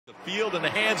Field in the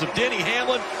hands of Denny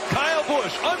Hamlin. Kyle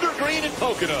Busch under green in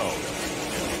Pocono.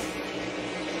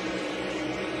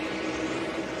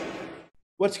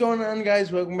 What's going on,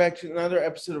 guys? Welcome back to another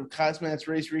episode of KozMatt's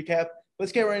Race Recap.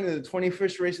 Let's get right into the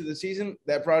 21st race of the season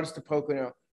that brought us to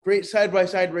Pocono. Great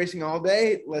side-by-side racing all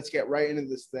day. Let's get right into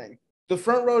this thing. The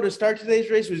front row to start today's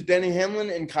race was Denny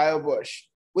Hamlin and Kyle Busch,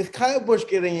 with Kyle Busch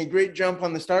getting a great jump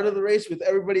on the start of the race with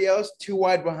everybody else too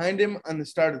wide behind him on the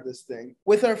start of this thing.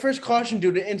 With our first caution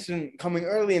due to incident coming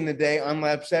early in the day on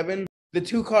lap 7, the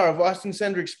 2 car of Austin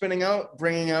Cindric spinning out,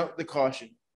 bringing out the caution.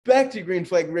 Back to green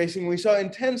flag racing, we saw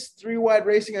intense 3-wide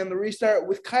racing on the restart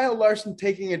with Kyle Larson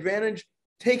taking advantage,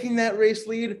 taking that race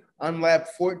lead on lap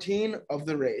 14 of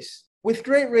the race. With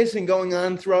great racing going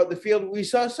on throughout the field, we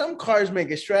saw some cars make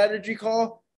a strategy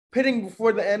call, pitting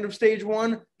before the end of stage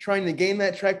 1, trying to gain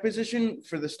that track position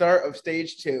for the start of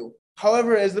stage 2.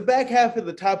 However, as the back half of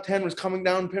the top 10 was coming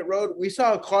down pit road, we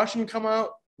saw a caution come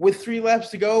out with 3 laps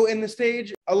to go in the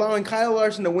stage, allowing Kyle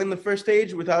Larson to win the first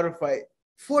stage without a fight.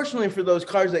 Fortunately for those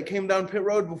cars that came down pit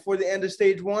road before the end of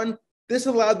stage 1, this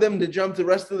allowed them to jump the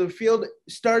rest of the field,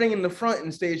 starting in the front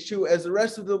in stage 2, as the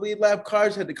rest of the lead lap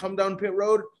cars had to come down pit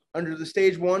road under the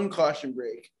stage 1 caution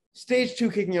break. Stage 2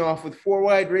 kicking off with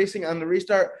 4-wide racing on the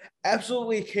restart,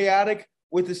 absolutely chaotic,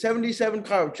 with the 77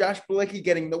 car of Josh Bilicki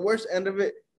getting the worst end of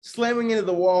it, slamming into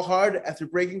the wall hard after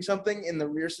breaking something in the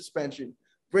rear suspension,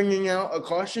 bringing out a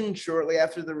caution shortly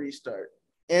after the restart.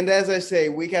 And as I say,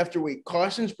 week after week,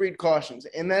 cautions breed cautions,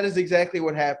 and that is exactly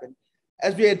what happened,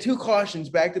 as we had 2 cautions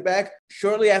back-to-back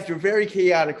shortly after very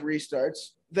chaotic restarts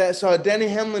that saw Denny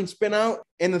Hamlin spin out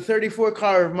and the 34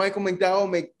 car of Michael McDowell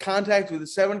make contact with the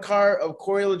 7 car of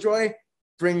Corey LaJoie,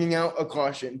 bringing out a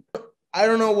caution. I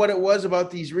don't know what it was about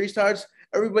these restarts.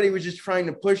 Everybody was just trying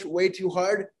to push way too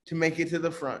hard to make it to the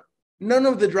front. None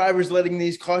of the drivers letting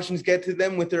these cautions get to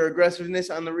them with their aggressiveness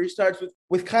on the restarts,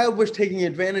 with Kyle Busch taking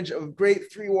advantage of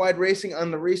great 3-wide racing on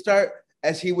the restart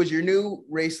as he was your new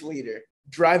race leader,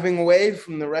 driving away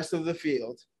from the rest of the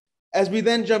field. As we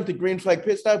then jump to green flag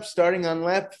pit stops starting on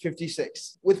lap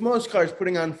 56, with most cars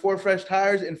putting on 4 fresh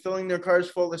tires and filling their cars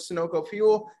full of Sunoco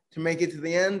fuel to make it to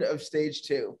the end of stage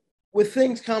 2. With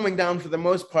things calming down for the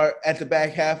most part at the back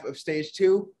half of stage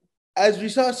 2, as we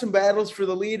saw some battles for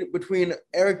the lead between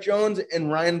Eric Jones and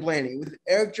Ryan Blaney, with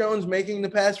Eric Jones making the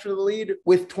pass for the lead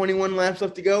with 21 laps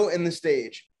left to go in the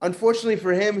stage. Unfortunately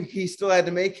for him, he still had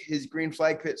to make his green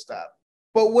flag pit stop.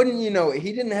 But wouldn't you know it,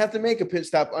 he didn't have to make a pit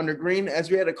stop under green, as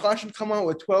we had a caution come out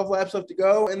with 12 laps left to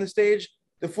go in the stage,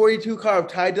 the 42 car of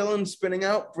Ty Dillon spinning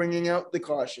out, bringing out the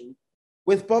caution.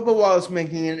 With Bubba Wallace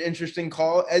making an interesting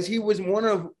call, as he was one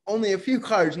of only a few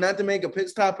cars not to make a pit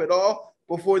stop at all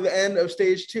before the end of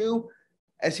stage 2,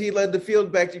 as he led the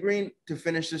field back to green to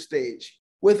finish the stage.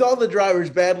 With all the drivers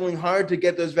battling hard to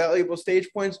get those valuable stage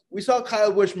points, we saw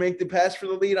Kyle Busch make the pass for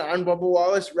the lead on Bubba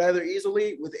Wallace rather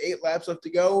easily with 8 laps left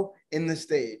to go in the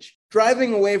stage,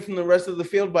 driving away from the rest of the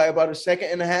field by about a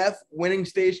second and a half, winning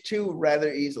stage 2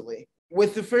 rather easily.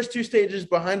 With the first 2 stages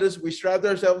behind us, we strapped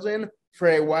ourselves in for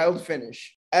a wild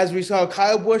finish, as we saw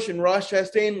Kyle Busch and Ross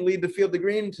Chastain lead the field to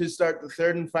green to start the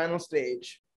 3rd and final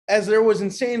stage. As there was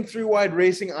insane 3-wide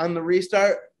racing on the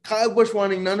restart, Kyle Busch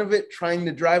wanting none of it, trying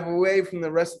to drive away from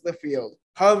the rest of the field.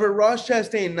 However, Ross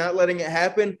Chastain not letting it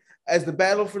happen, as the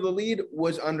battle for the lead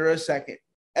was under a second.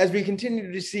 As we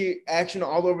continue to see action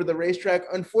all over the racetrack,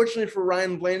 unfortunately for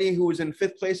Ryan Blaney, who was in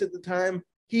 5th place at the time,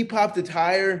 he popped a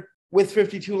tire with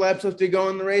 52 laps left to go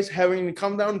in the race, having to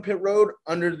come down pit road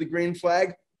under the green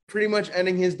flag, pretty much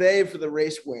ending his day for the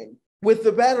race win. With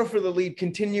the battle for the lead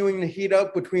continuing to heat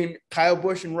up between Kyle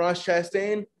Busch and Ross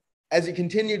Chastain, as it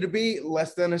continued to be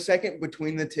less than a second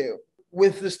between the two.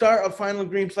 With the start of final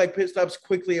green flag pit stops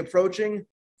quickly approaching,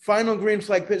 final green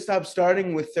flag pit stops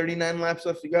starting with 39 laps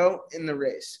left to go in the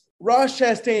race. Ross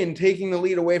Chastain taking the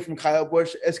lead away from Kyle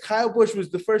Busch, as Kyle Busch was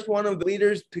the first one of the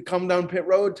leaders to come down pit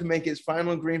road to make his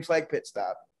final green flag pit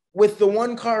stop. With the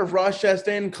 1 car of Ross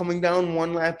Chastain coming down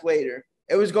 1 lap later,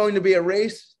 it was going to be a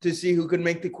race to see who could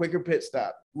make the quicker pit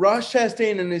stop. Ross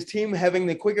Chastain and his team having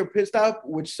the quicker pit stop,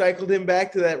 which cycled him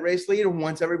back to that race lead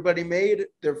once everybody made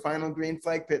their final green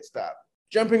flag pit stop.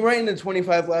 Jumping right into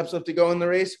 25 laps left to go in the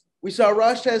race, we saw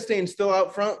Ross Chastain still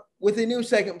out front with a new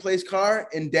 2nd place car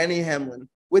in Denny Hamlin.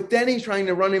 With Denny trying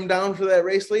to run him down for that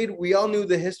race lead, we all knew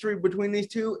the history between these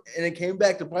two, and it came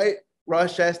back to bite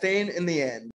Ross Chastain in the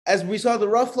end. As we saw the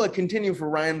rough luck continue for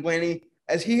Ryan Blaney,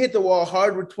 as he hit the wall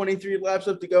hard with 23 laps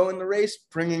left to go in the race,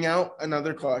 bringing out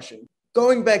another caution.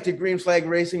 Going back to green flag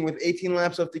racing with 18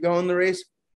 laps left to go in the race,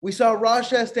 we saw Ross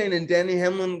Chastain and Denny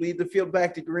Hamlin lead the field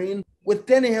back to green, with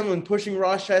Denny Hamlin pushing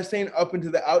Ross Chastain up into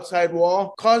the outside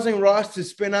wall, causing Ross to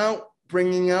spin out,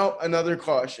 bringing out another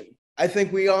caution. I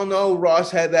think we all know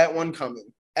Ross had that one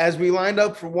coming, as we lined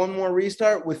up for one more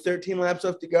restart with 13 laps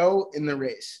left to go in the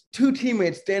race. Two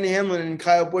teammates, Denny Hamlin and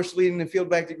Kyle Busch, leading the field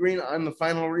back to green on the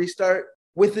final restart.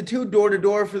 With the two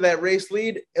door-to-door for that race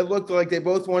lead, it looked like they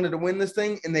both wanted to win this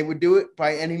thing, and they would do it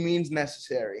by any means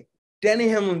necessary. Denny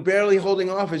Hamlin barely holding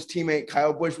off his teammate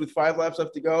Kyle Busch with 5 laps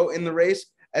left to go in the race,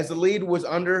 as the lead was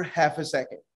under half a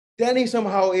second. Denny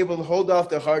somehow able to hold off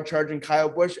the hard-charging Kyle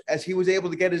Busch, as he was able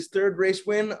to get his 3rd race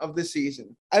win of the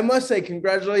season. I must say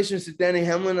congratulations to Denny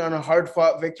Hamlin on a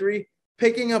hard-fought victory.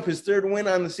 Picking up his 3rd win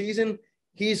on the season,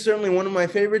 he's certainly one of my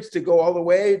favorites to go all the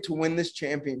way to win this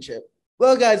championship.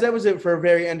 Well, guys, that was it for a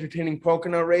very entertaining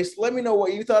Pocono race. Let me know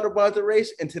what you thought about the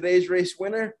race and today's race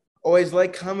winner. Always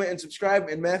like, comment, and subscribe.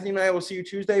 And Matthew and I will see you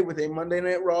Tuesday with a Monday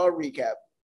Night Raw recap.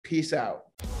 Peace out.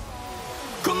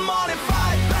 Come on and fight.